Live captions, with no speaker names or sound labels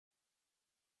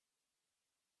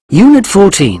Unit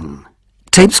 14,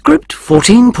 Tape Script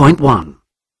 14.1.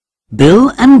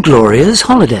 Bill and Gloria's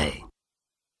holiday.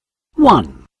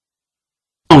 1.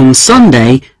 On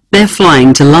Sunday, they're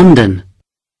flying to London.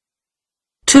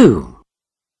 2.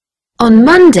 On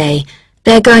Monday,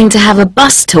 they're going to have a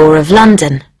bus tour of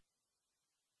London.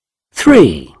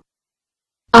 3.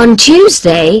 On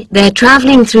Tuesday, they're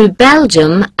travelling through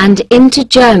Belgium and into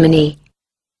Germany.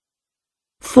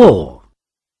 4.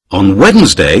 On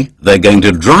Wednesday, they're going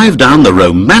to drive down the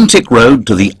romantic road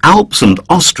to the Alps and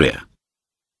Austria.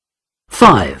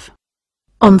 5.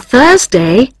 On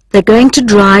Thursday, they're going to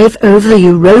drive over the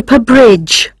Europa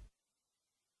Bridge.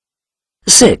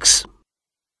 6.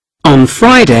 On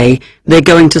Friday, they're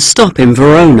going to stop in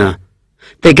Verona.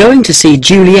 They're going to see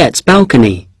Juliet's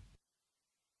balcony.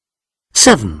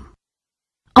 7.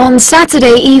 On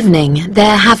Saturday evening,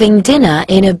 they're having dinner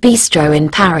in a bistro in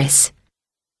Paris.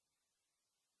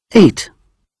 8.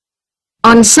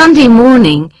 On Sunday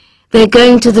morning, they're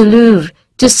going to the Louvre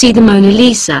to see the Mona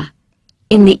Lisa.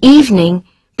 In the evening,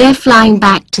 they're flying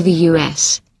back to the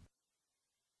US.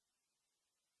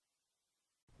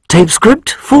 Tape Script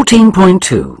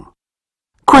 14.2.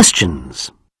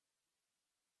 Questions.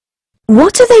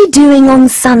 What are they doing on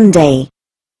Sunday?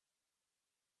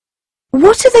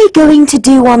 What are they going to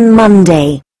do on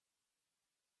Monday?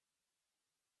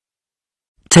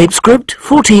 Tape Script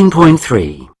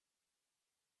 14.3.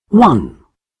 1.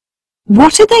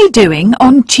 What are they doing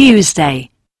on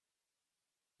Tuesday?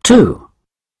 2.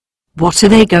 What are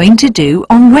they going to do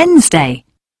on Wednesday?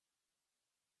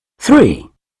 3.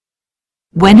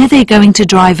 When are they going to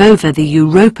drive over the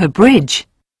Europa Bridge?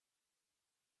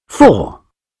 4.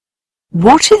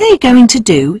 What are they going to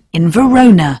do in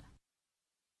Verona?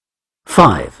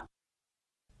 5.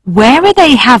 Where are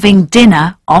they having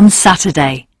dinner on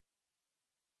Saturday?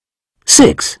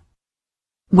 6.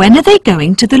 When are they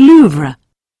going to the Louvre?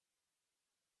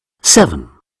 7.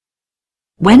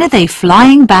 When are they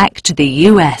flying back to the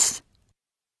US?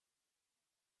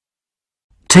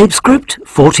 Tape Script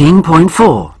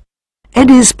 14.4.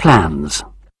 Eddie's plans.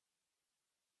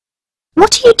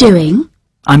 What are you doing?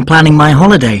 I'm planning my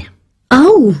holiday.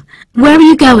 Oh, where are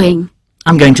you going?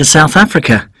 I'm going to South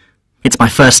Africa. It's my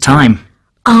first time.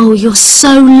 Oh, you're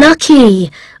so lucky.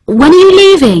 When are you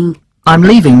leaving? I'm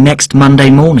leaving next Monday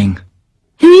morning.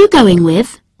 Who are you going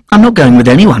with? I'm not going with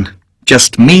anyone.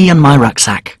 Just me and my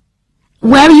rucksack.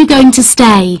 Where are you going to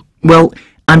stay? Well,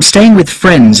 I'm staying with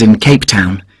friends in Cape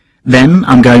Town. Then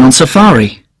I'm going on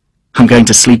safari. I'm going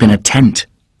to sleep in a tent.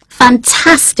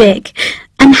 Fantastic.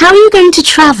 And how are you going to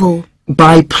travel?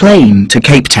 By plane to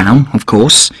Cape Town, of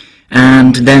course,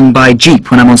 and then by jeep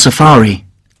when I'm on safari.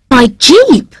 By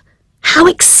jeep? How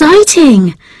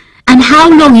exciting. And how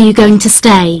long are you going to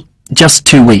stay? Just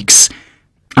 2 weeks.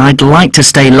 I'd like to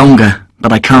stay longer,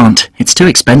 but I can't. It's too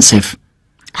expensive.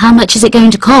 How much is it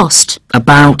going to cost?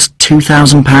 About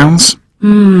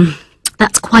 £2,000.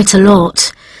 That's quite a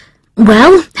lot.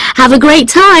 Well, have a great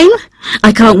time.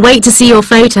 I can't wait to see your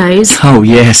photos. Oh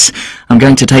yes, I'm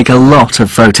going to take a lot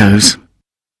of photos.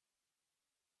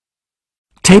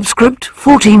 Tape Script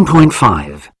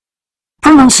 14.5.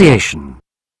 Pronunciation.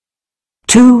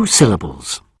 2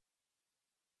 syllables.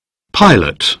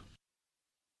 Pilot.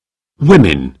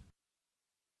 Women.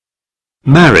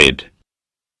 Married.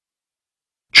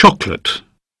 Chocolate.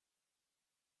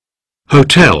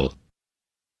 Hotel.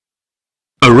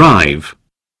 Arrive.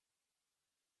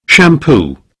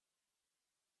 Shampoo.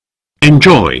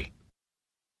 Enjoy.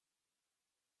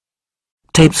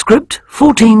 Tape Script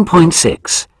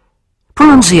 14.6.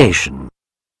 Pronunciation.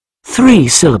 3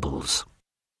 syllables.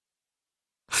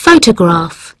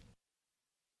 Photograph.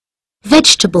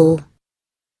 Vegetable.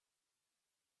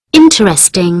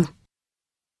 Interesting.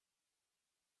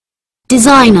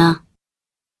 Designer.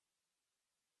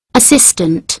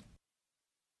 Assistant.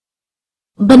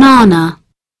 Banana.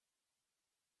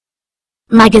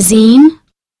 Magazine.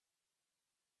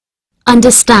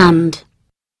 Understand.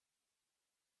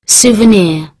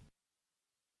 Souvenir.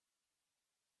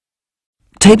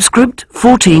 Tape Script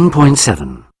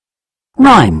 14.7.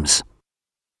 Rhymes.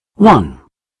 1.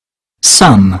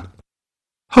 Sun.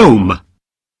 Home.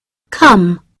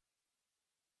 Come.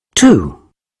 2.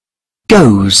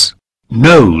 Goes.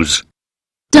 Nose.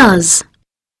 Does.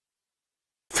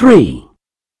 3.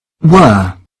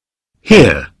 Were.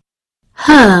 Here.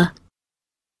 Her.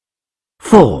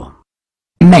 4.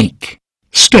 Make.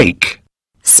 Steak.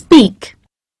 Speak.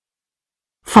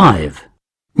 5.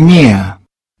 Near.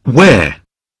 Where.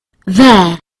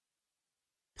 There.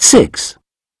 6.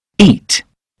 Eat.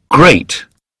 Great.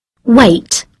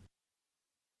 Wait.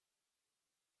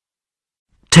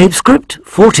 Tape Script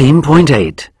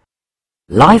 14.8.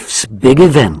 Life's big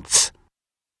events.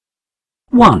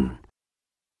 1.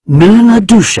 Milena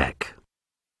Dushek.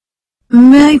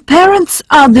 My parents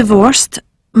are divorced.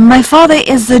 My father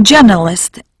is a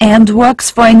journalist and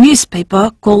works for a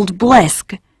newspaper called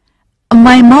Blesk.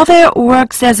 My mother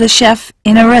works as a chef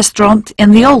in a restaurant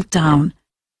in the old town.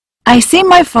 I see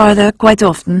my father quite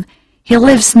often. He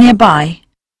lives nearby.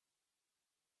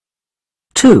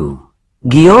 2.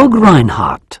 Georg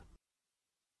Reinhardt.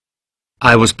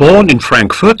 I was born in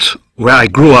Frankfurt, where I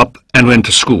grew up and went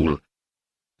to school.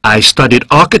 I studied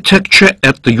architecture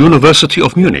at the University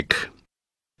of Munich.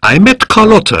 I met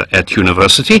Carlotta at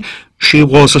university. She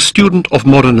was a student of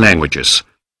modern languages.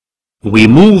 We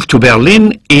moved to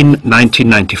Berlin in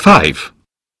 1995.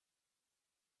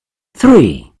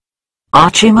 3.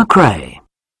 Archie McRae.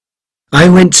 I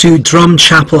went to Drum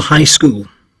Chapel High School.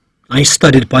 I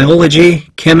studied biology,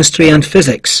 chemistry and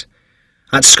physics.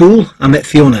 At school, I met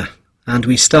Fiona, and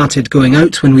we started going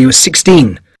out when we were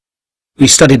 16. We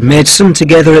studied medicine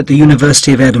together at the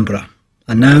University of Edinburgh,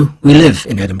 and now we live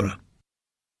in Edinburgh.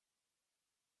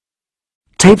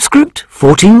 Tape script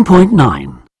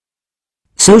 14.9.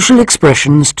 Social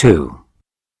expressions 2.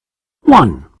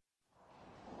 1.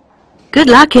 Good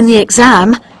luck in the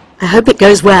exam. I hope it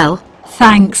goes well.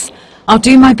 Thanks. I'll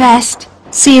do my best.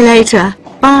 See you later.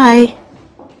 Bye.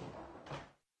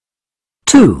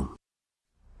 2.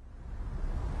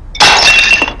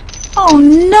 Oh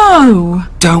no!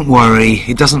 Don't worry,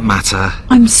 it doesn't matter.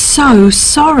 I'm so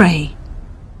sorry.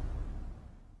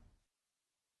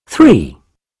 3.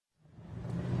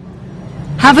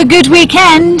 Have a good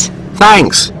weekend.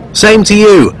 Thanks. Same to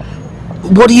you.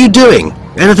 What are you doing?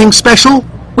 Anything special?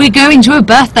 We're going to a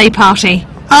birthday party.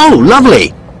 Oh,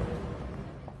 lovely.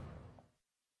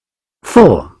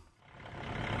 4.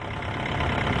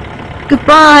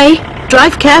 Goodbye.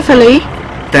 Drive carefully.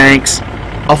 Thanks.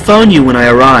 I'll phone you when I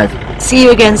arrive. See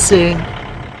you again soon.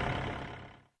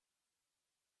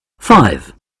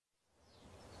 5.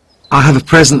 I have a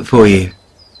present for you.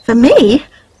 For me?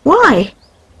 Why?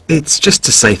 It's just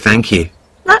to say thank you.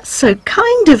 That's so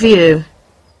kind of you.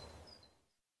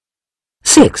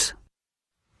 6.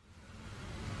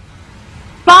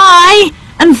 Bye,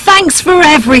 and thanks for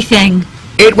everything.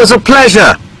 It was a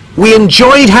pleasure. We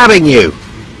enjoyed having you.